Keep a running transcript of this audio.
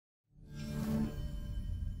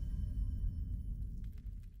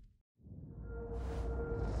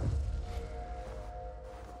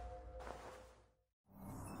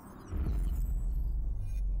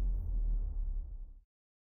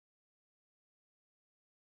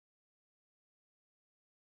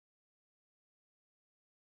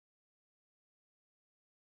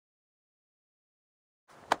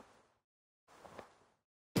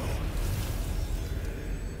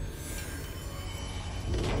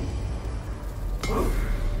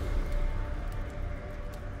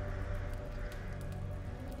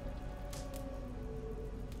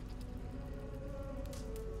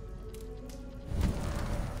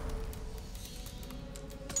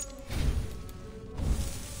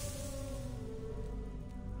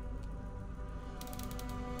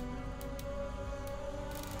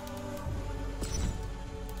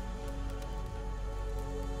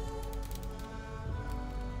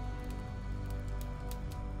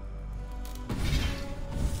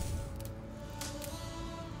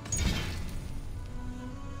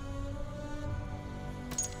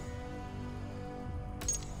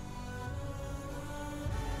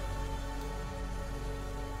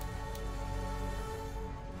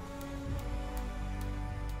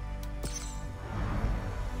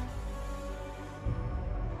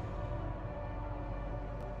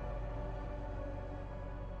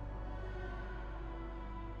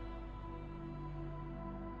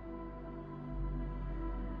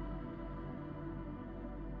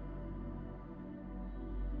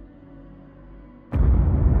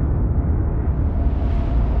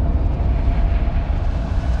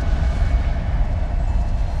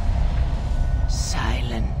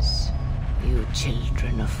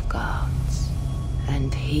Children of gods,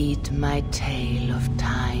 and heed my tale of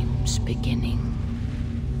time's beginning.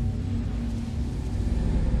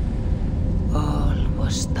 All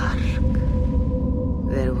was dark.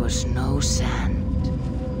 There was no sand.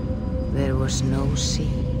 There was no sea,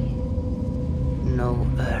 no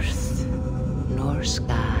earth, nor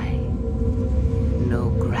sky, no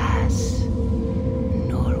grass,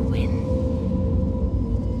 nor wind.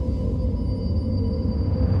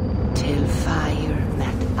 Till fire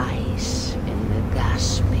met ice in the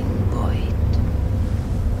gasping void.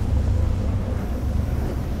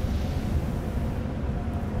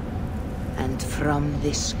 And from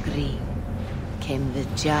this scream came the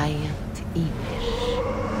giant Ymir,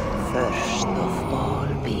 first of all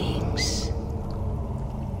beings.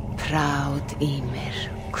 Proud Ymir,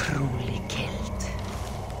 cruelly killed,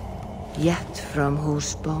 yet from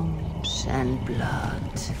whose bones and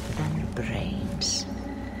blood and brains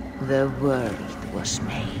the world was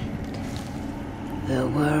made. The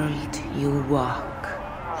world you walk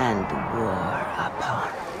and war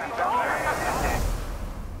upon.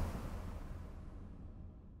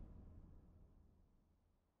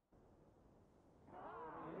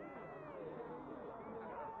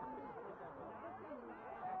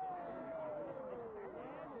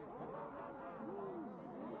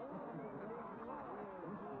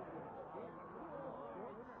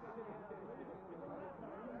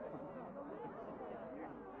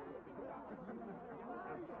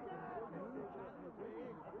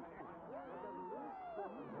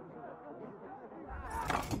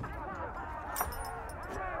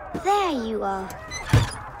 There you are.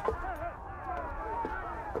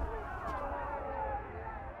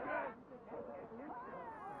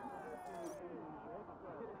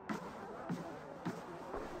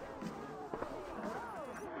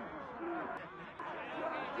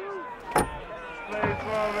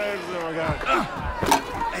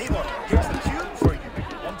 Eivor, here's the tune for you.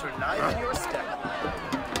 Want her knife in your step?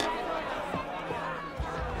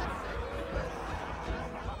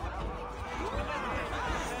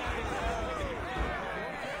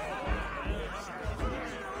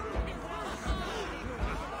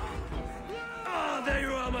 Oh, there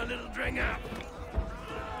you are, my little dringer.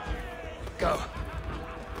 Go.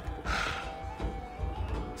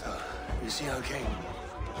 So, you see our king?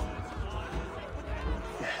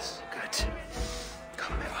 Yes, good.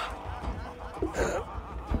 Come, Eivor.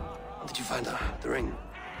 Did you find the ring?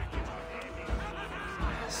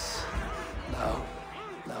 Yes.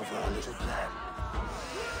 Now for our little plan.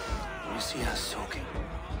 You see us soaking,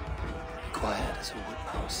 quiet as a wood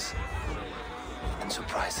mouse, and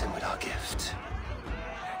surprise him with our gift.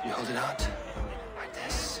 You hold it out, like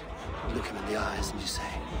this. You look him in the eyes and you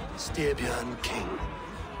say, Styrbjörn King,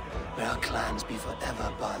 may our clans be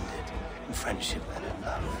forever bonded in friendship and in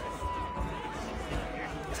love.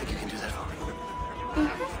 You think you can do that for me?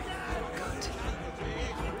 Good.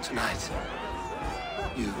 Tonight,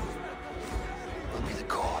 you will be the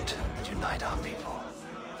cord that unite our people.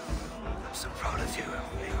 I'm so proud of you,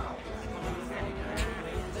 Eivor.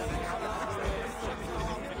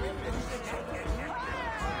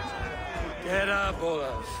 Get up,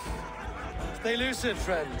 Olaf. Stay lucid,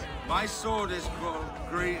 friend. My sword is called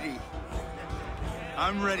Greedy.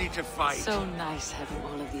 I'm ready to fight. So nice having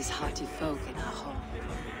all of these hearty folk in our home.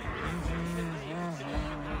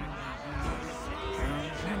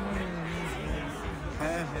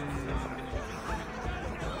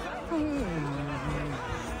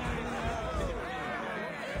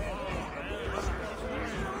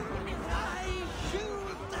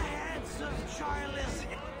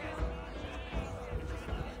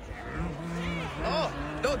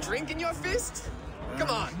 drink in your fist? Come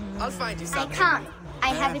on, I'll find you I something. can't. I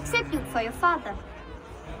have a tribute for your father.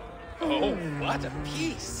 Oh, what a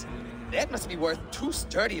piece. That must be worth 2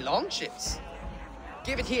 sturdy longships.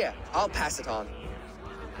 Give it here. I'll pass it on.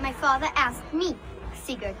 My father asked me,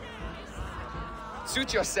 Sigurd.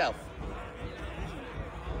 Suit yourself.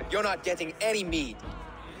 But you're not getting any mead.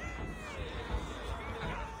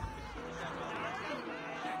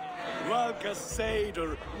 Like a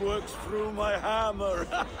satyr works through my hammer.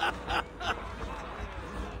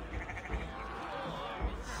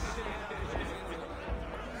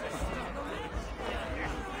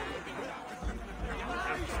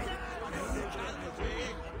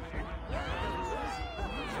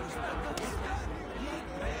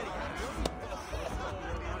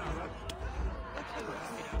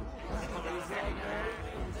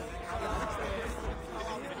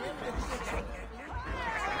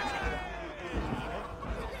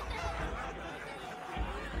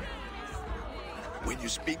 When you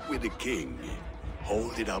speak with the king,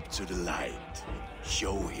 hold it up to the light.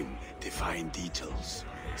 Show him the fine details.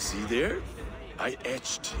 See there? I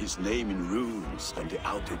etched his name in runes on the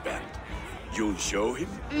outer band. You'll show him?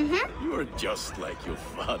 Mm-hmm. You're just like your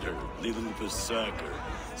father, little berserker.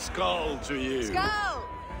 Skull to you. Skull!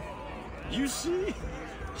 You see?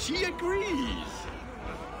 She agrees.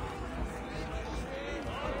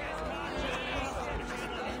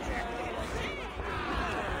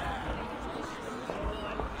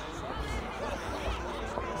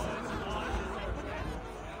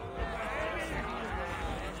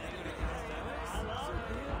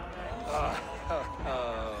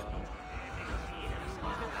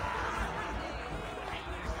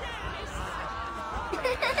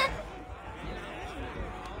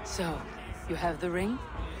 So, you have the ring?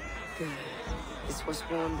 Good. This was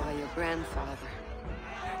worn by your grandfather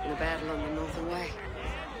in a battle on the Northern Way.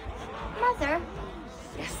 Mother,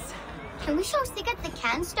 Yes, can we show Sigurd the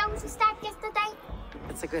can stones we stabbed yesterday?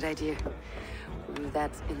 that's a good idea. We'll do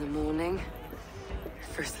that in the morning.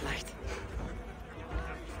 First light.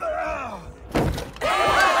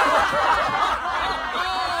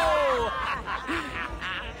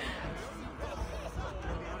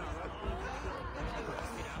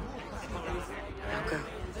 Now go.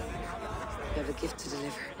 You have a gift to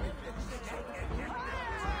deliver.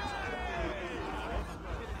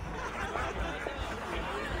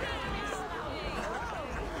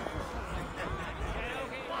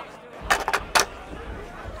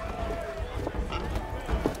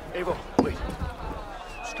 Eivor, wait.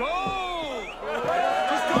 Skål!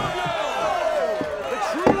 To Sturgeon! The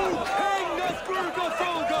true king of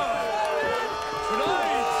Burgotholga!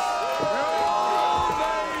 Tonight, we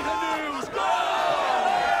obey the news!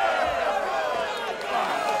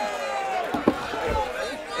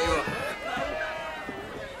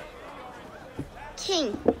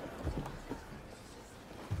 King,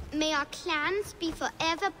 may our clans be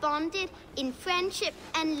forever bonded in friendship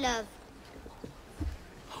and love.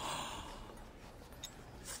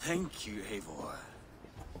 Thank you, Eivor.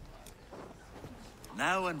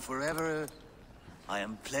 Now and forever, I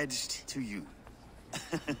am pledged to you.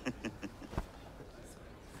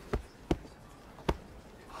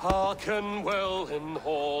 Hearken well in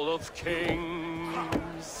Hall of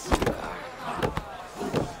Kings.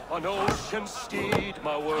 On ocean steed,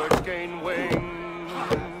 my words gain wings.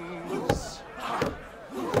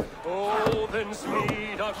 Odin's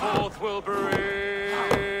mead I forth will bring.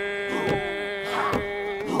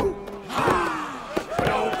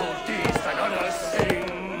 Noble deeds I'm gonna sing.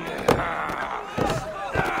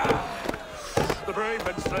 The brave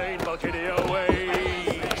men slain Valkyria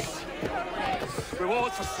ways.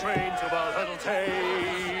 Rewards for strain to Valhalla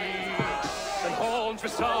takes. And horns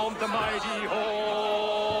resound the mighty horn.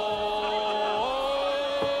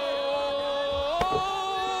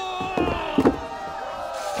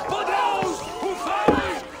 For those who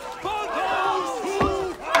fight! For those who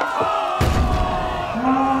fight!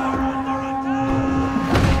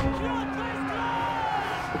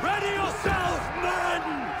 Ready yourself, men!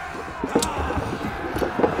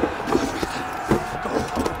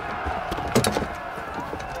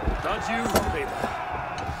 Not you,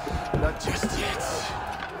 Eivor. Not just yet.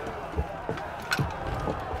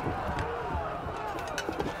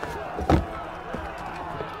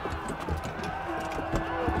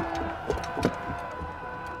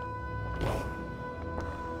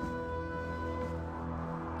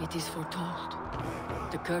 It is foretold.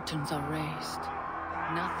 The curtains are raised.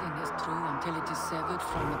 Nothing is true until it is severed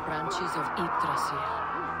from the branches of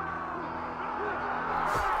Yggdrasil.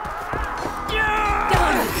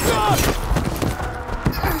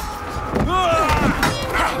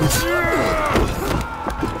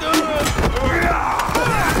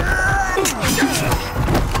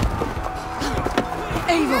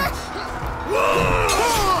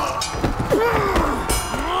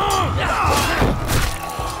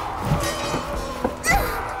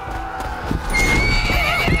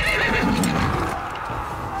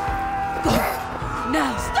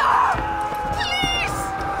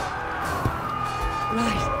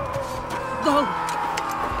 Careful!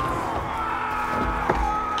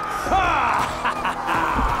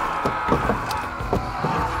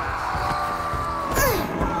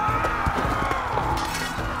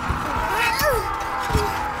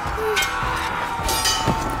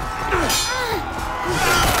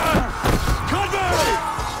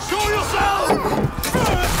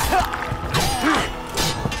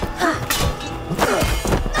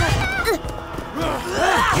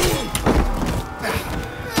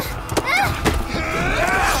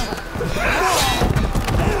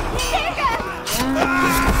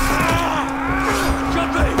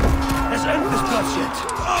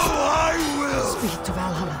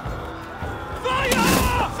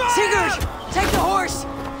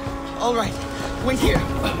 All right, wait here.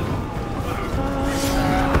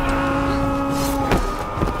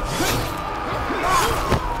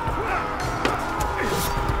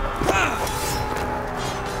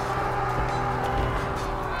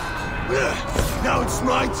 Now it's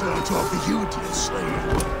my turn to offer you, dear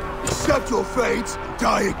slave. Accept your fate,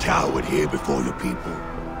 die a coward here before your people,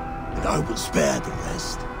 and I will spare the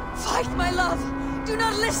rest. Fight, my love! Do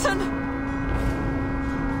not listen!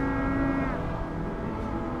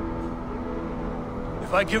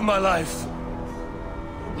 If I give my life,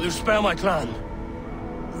 will you spare my clan?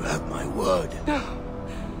 You have my word. No.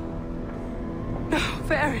 No,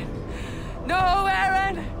 Aaron. No,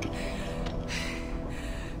 Aaron!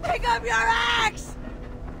 Pick up your axe!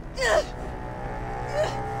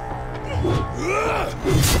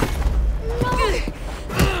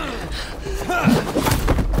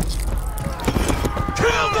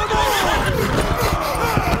 Kill them all!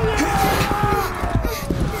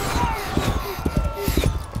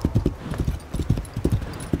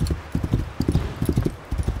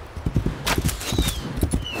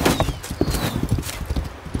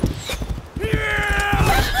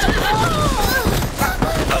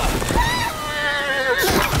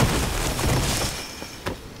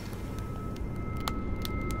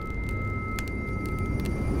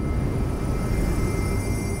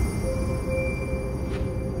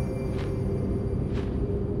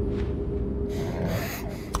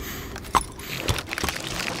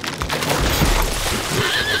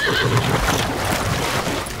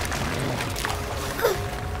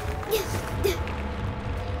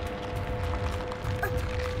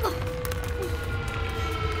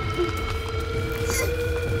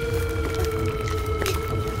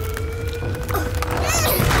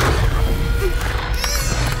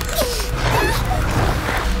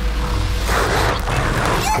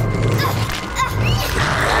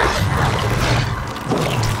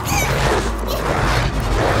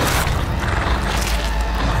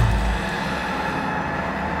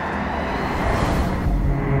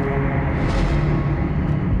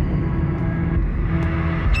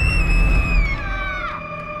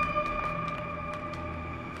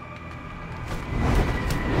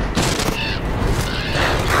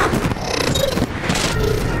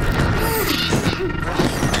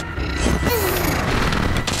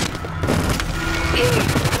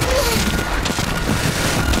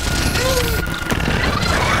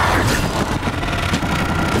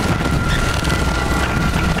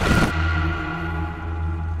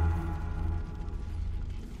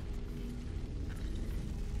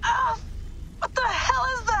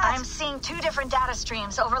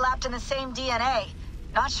 Streams overlapped in the same DNA.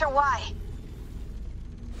 Not sure why.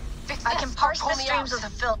 I can parse the streams with a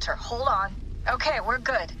filter. Hold on. Okay, we're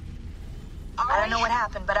good. I don't know what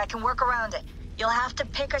happened, but I can work around it. You'll have to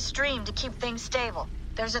pick a stream to keep things stable.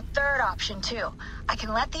 There's a third option, too. I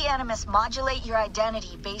can let the Animus modulate your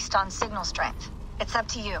identity based on signal strength. It's up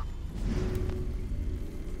to you.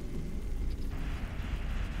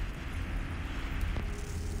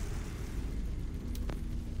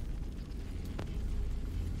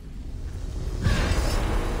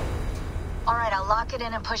 All right, I'll lock it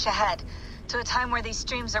in and push ahead to a time where these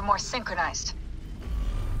streams are more synchronized.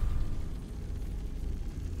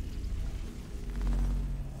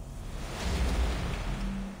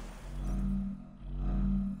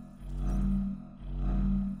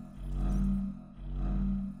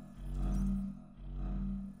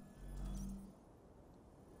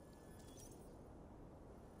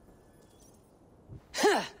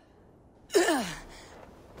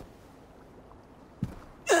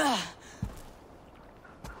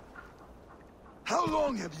 How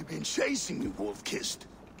long have you been chasing me, Wolf-Kissed?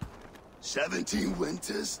 17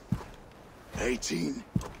 winters? 18?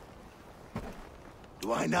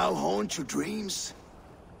 Do I now haunt your dreams?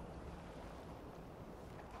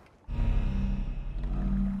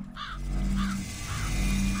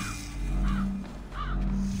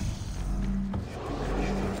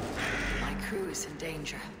 My crew is in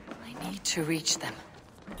danger. I Need to reach them.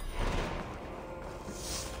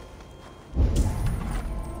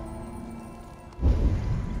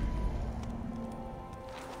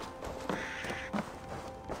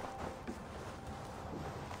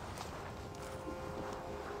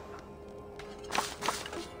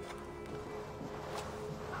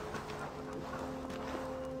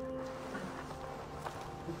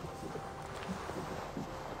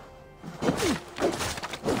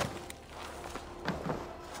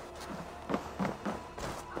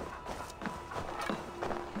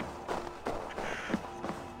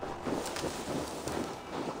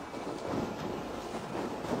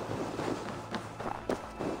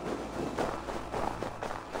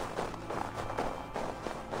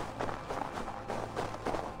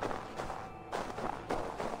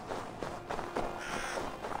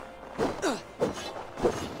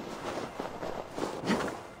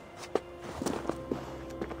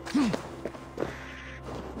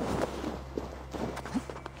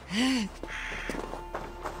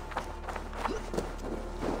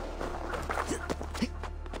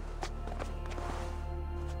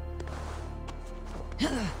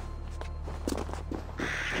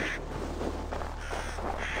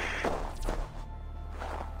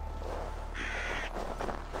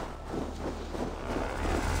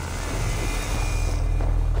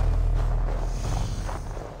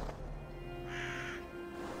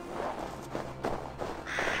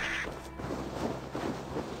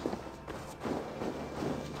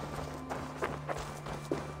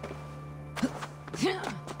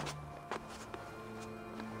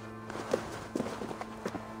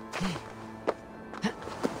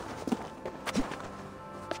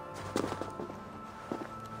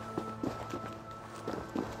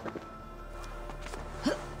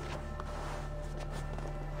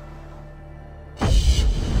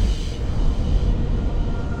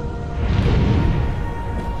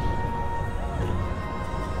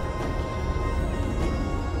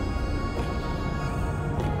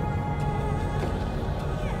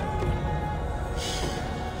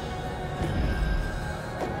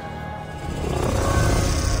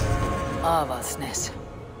 Lawlessness,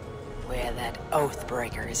 where that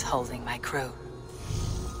Oathbreaker is holding my crew.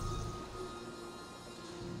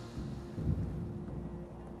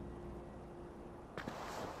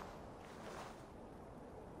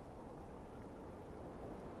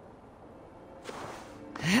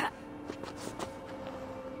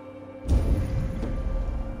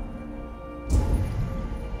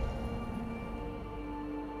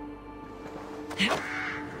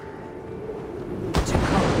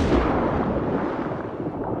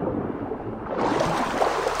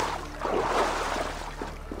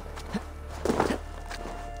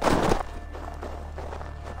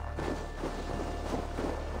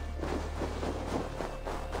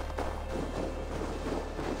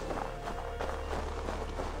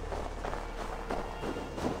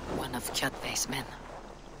 Cut-based men.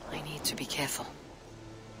 I need to be careful.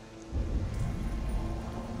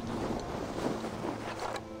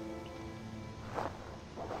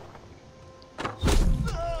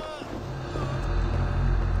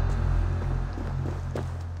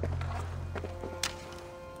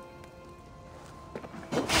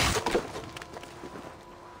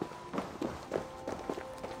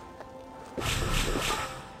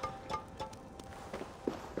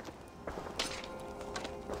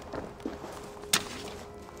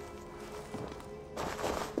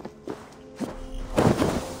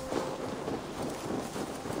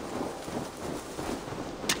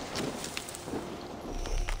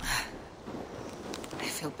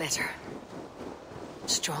 Better.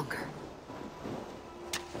 Stronger.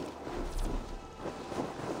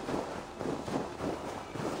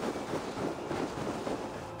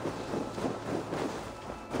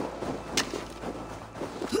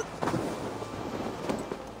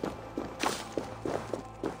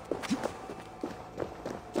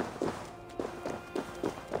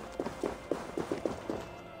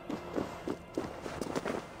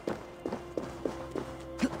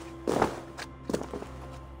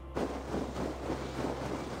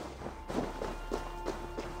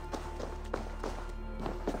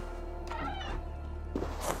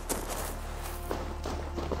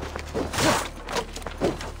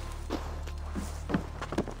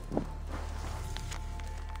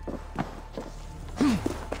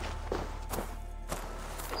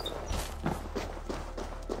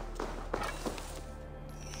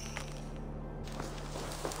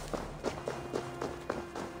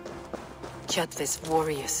 Kjotve's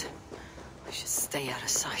warriors. We should stay out of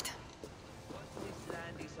sight. Once this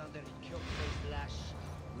land is under Kjotve's lash,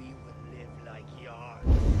 we will live like yards.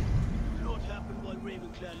 It will not happen while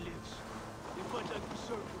Ravenclan lives. They fight like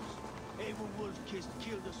berserkers. Eivor Wolf-Kissed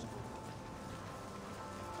killed us.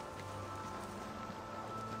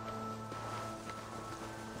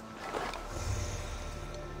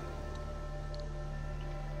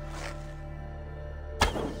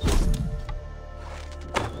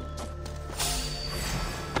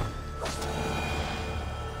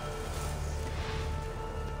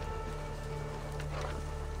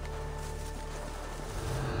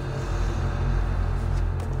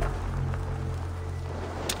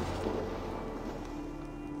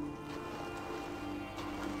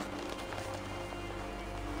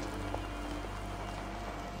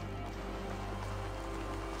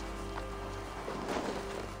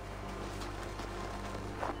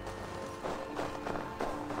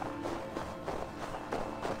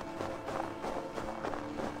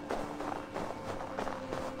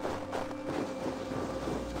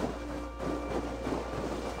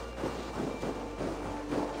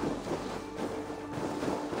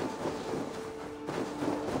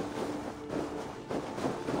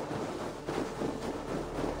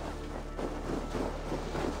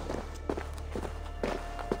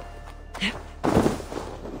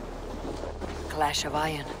 Clash of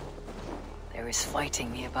iron. There is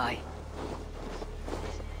fighting nearby.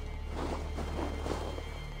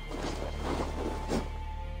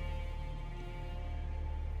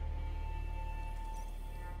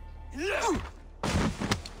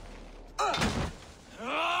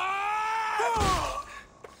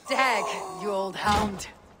 Dag, you old hound.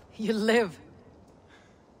 You live.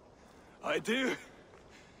 I do.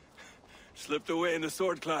 Slipped away in the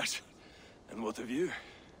sword clash. And what of you?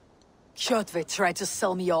 Kjotve tried to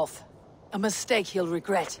sell me off. A mistake he'll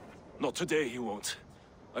regret. Not today, he won't.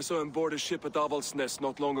 I saw him board a ship at Avaldsnes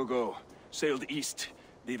not long ago. Sailed east,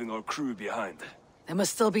 leaving our crew behind. There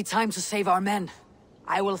must still be time to save our men.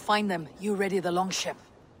 I will find them. You ready the longship.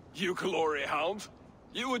 You glory hound?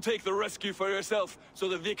 You would take the rescue for yourself, so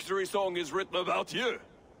the victory song is written about you.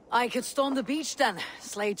 I could storm the beach then,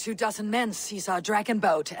 slay 24 men, seize our dragon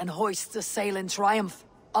boat, and hoist the sail in triumph.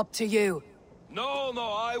 Up to you. No,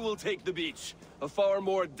 I will take the beach. A far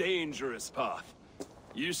more dangerous path.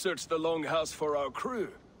 You search the longhouse for our crew.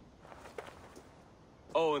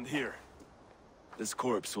 Oh, and here. This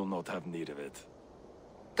corpse will not have need of it.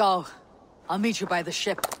 Go. I'll meet you by the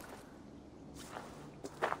ship.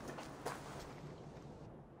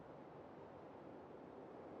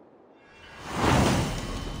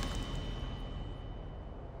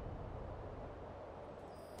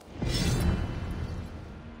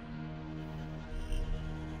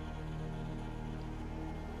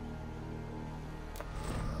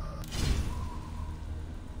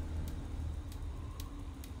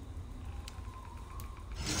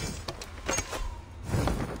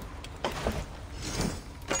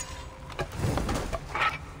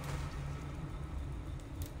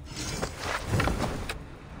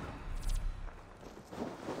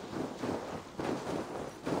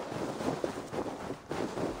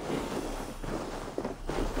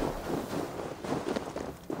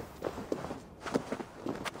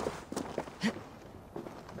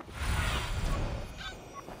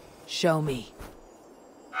 Show me.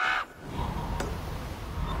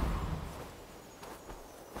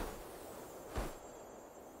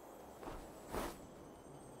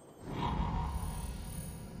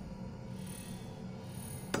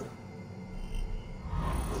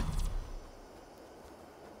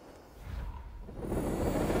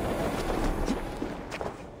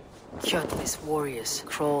 Kjotve's warriors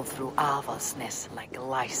crawl through Avaldsnes like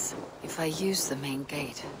lice. If I use the main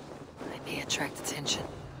gate, I may attract attention.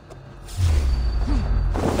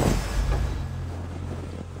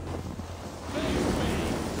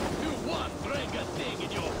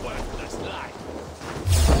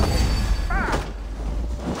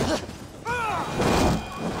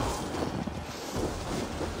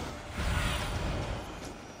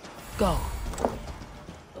 Go.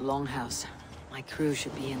 The longhouse. My crew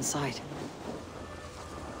should be inside.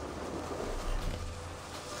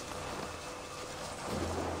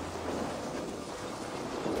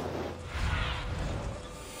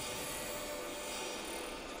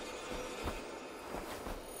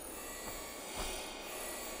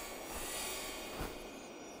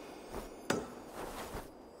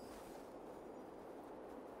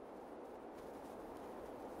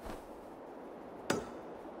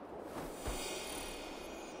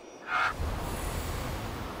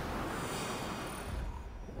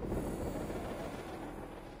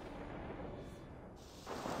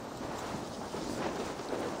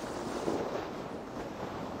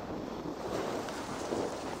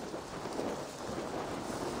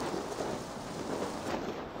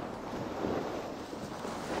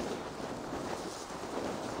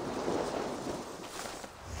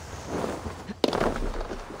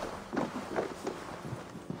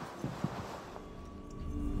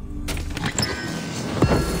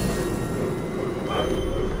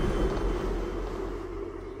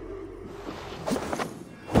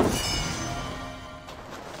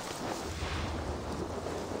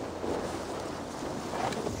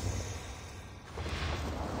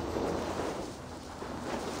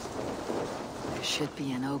 should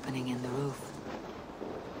be an opening in the roof.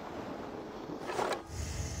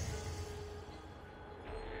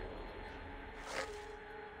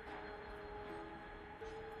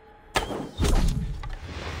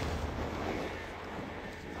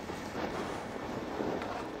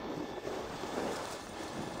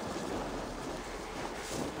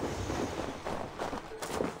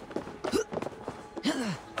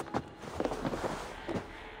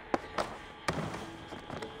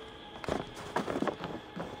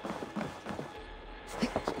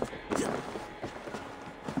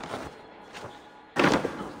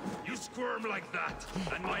 Like that,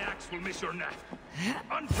 and my axe will miss your neck.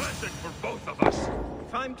 Unpleasant for both of us.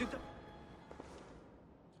 Time to...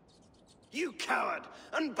 You coward!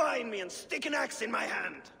 Unbind me and stick an axe in my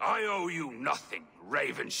hand! I owe you nothing,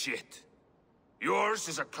 raven shit. Yours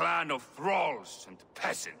is a clan of thralls and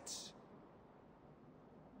peasants.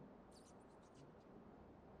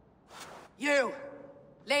 You!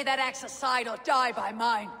 Lay that axe aside or die by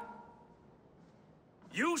mine!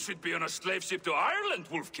 You should be on a slave ship to Ireland,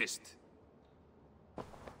 Wolf-Kissed.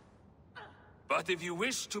 But if you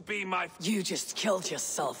wish to be my... You just killed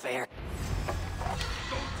yourself, Eivor.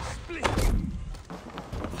 Don't split!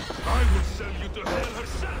 I will send you to hell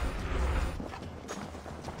herself!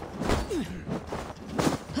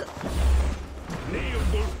 Kneel,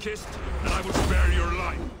 Wolf-Kissed, and I will spare your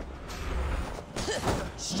life.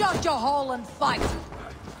 Shut your hole and fight!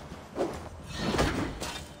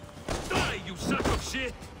 Die, you sack of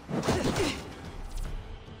shit!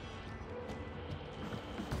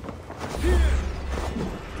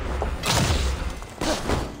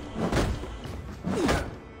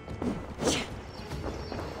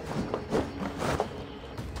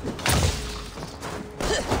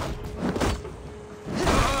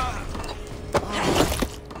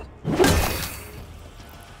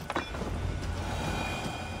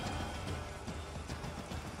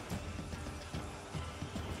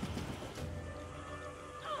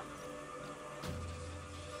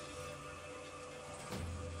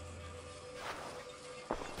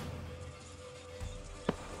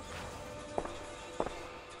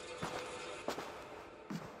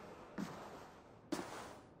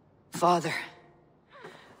 Father,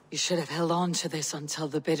 you should have held on to this until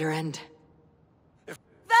the bitter end. Kill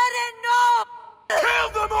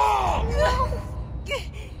them all!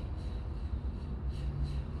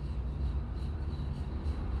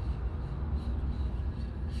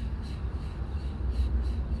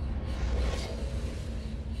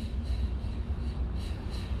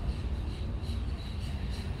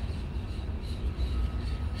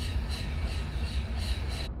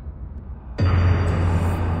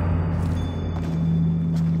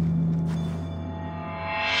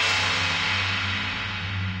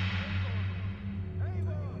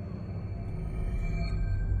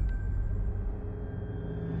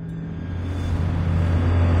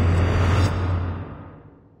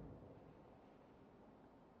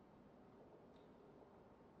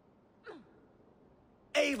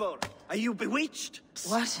 Eivor, are you bewitched?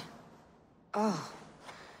 What? Oh,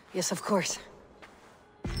 yes, of course.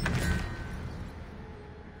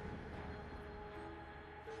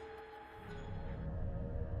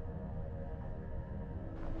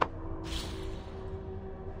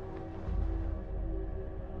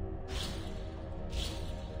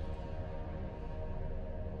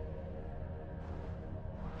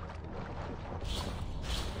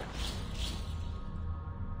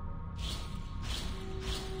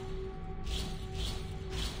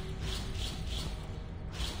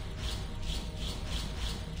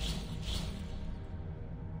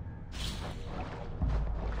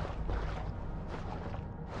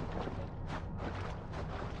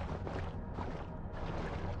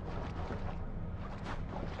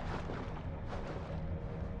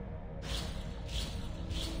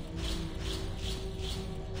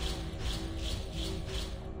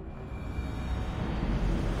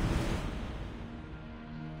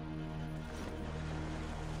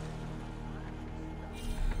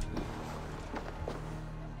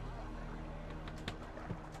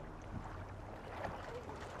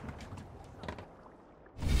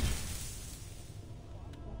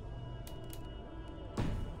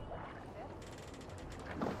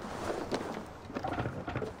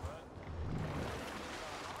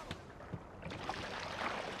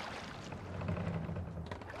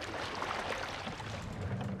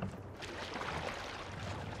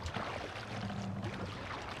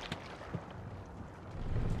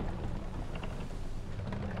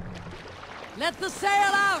 Let the sail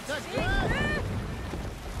out!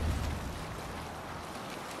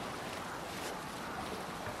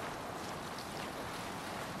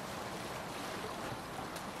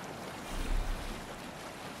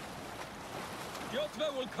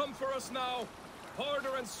 Kjotve will come for us now,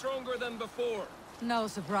 harder and stronger than before. No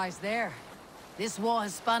surprise there. This war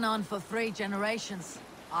has spun on for 3 generations.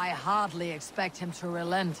 I hardly expect him to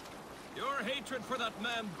relent. Your hatred for that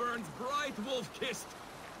man burns bright, wolf-kissed.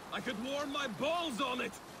 I could warm my balls on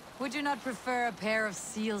it. Would you not prefer a pair of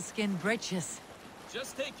sealskin breeches?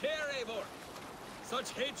 Just take care, Eivor.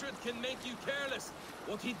 Such hatred can make you careless.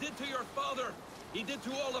 What he did to your father, he did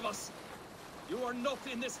to all of us. You are not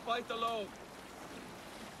in this fight alone.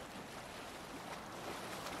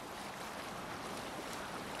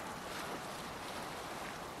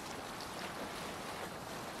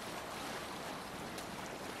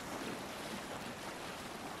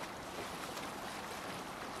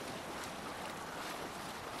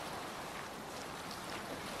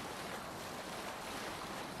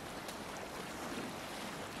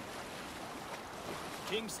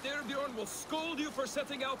 King Styrbjorn will scold you for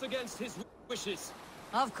setting out against his wishes.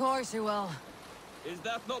 Of course he will. Is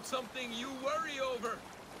that not something you worry over?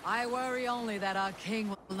 I worry only that our king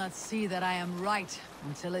will not see that I am right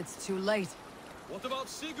until it's too late. What about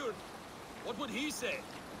Sigurd? What would he say?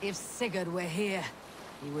 If Sigurd were here,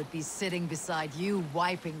 he would be sitting beside you,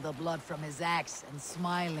 wiping the blood from his axe and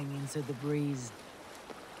smiling into the breeze.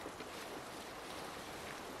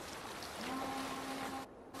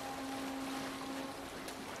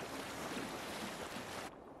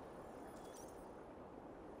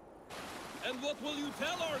 And what will you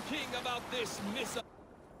tell our king about this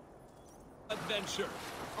misadventure?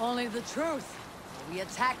 Only the truth. We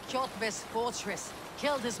attacked Kjotve's fortress,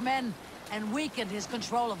 killed his men, and weakened his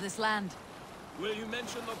control of this land. Will you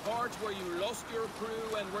mention the part where you lost your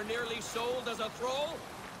crew and were nearly sold as a thrall?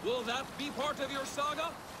 Will that be part of your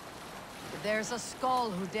saga? If there's a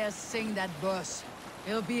Skald who dares sing that verse,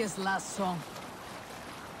 it'll be his last song.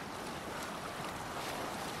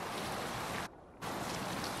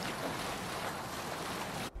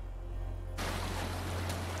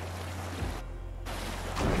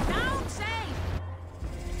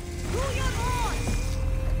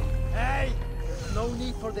 No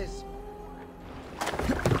need for this.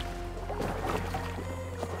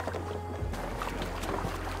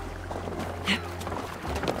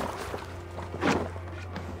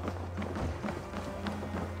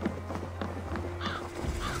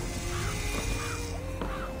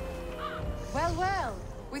 Well.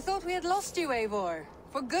 We thought we had lost you, Eivor.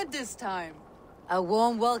 For good this time. A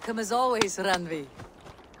warm welcome as always, Randvi.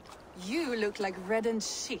 You look like reddened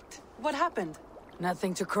shit. What happened?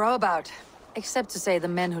 Nothing to crow about. Except to say the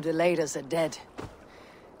men who delayed us are dead.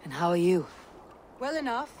 And how are you? Well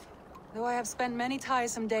enough. Though I have spent many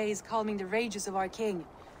tiresome days calming the rages of our king.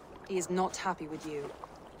 He is not happy with you.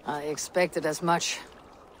 I expected as much.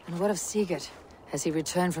 And what of Sigurd? Has he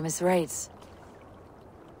returned from his raids?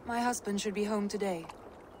 My husband should be home today.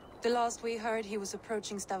 The last we heard, he was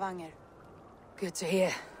approaching Stavanger. Good to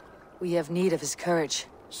hear. We have need of his courage.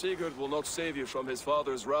 Sigurd will not save you from his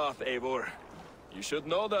father's wrath, Eivor. You should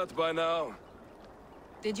know that by now.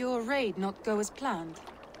 Did your raid not go as planned?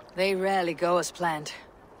 They rarely go as planned.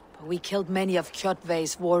 But we killed many of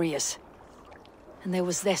Kjotve's warriors. And there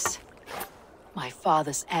was this. My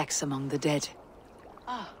father's axe among the dead.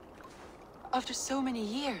 Ah. After so many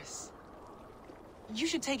years. You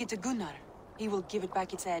should take it to Gunnar. He will give it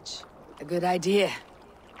back its edge. A good idea.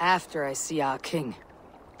 After I see our king.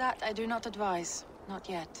 That I do not advise. Not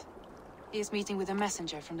yet. He is meeting with a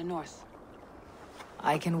messenger from the north.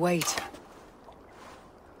 I can wait.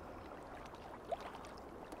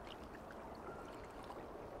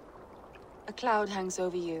 A cloud hangs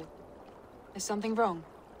over you. Is something wrong?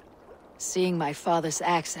 Seeing my father's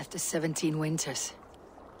axe after 17 winters.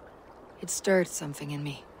 It stirred something in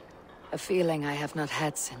me. A feeling I have not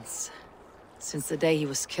had since the day he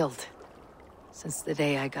was killed. Since the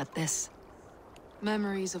day I got this.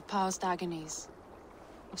 Memories of past agonies.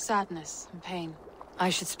 Of sadness and pain. I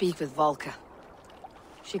should speak with Valka.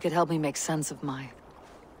 She could help me make sense of my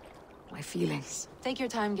feelings. Take your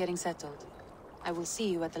time getting settled. I will see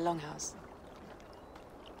you at the Longhouse.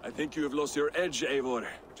 I think you have lost your edge, Eivor.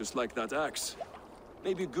 Just like that axe.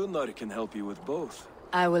 Maybe Gunnar can help you with both.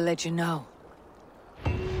 I will let you know.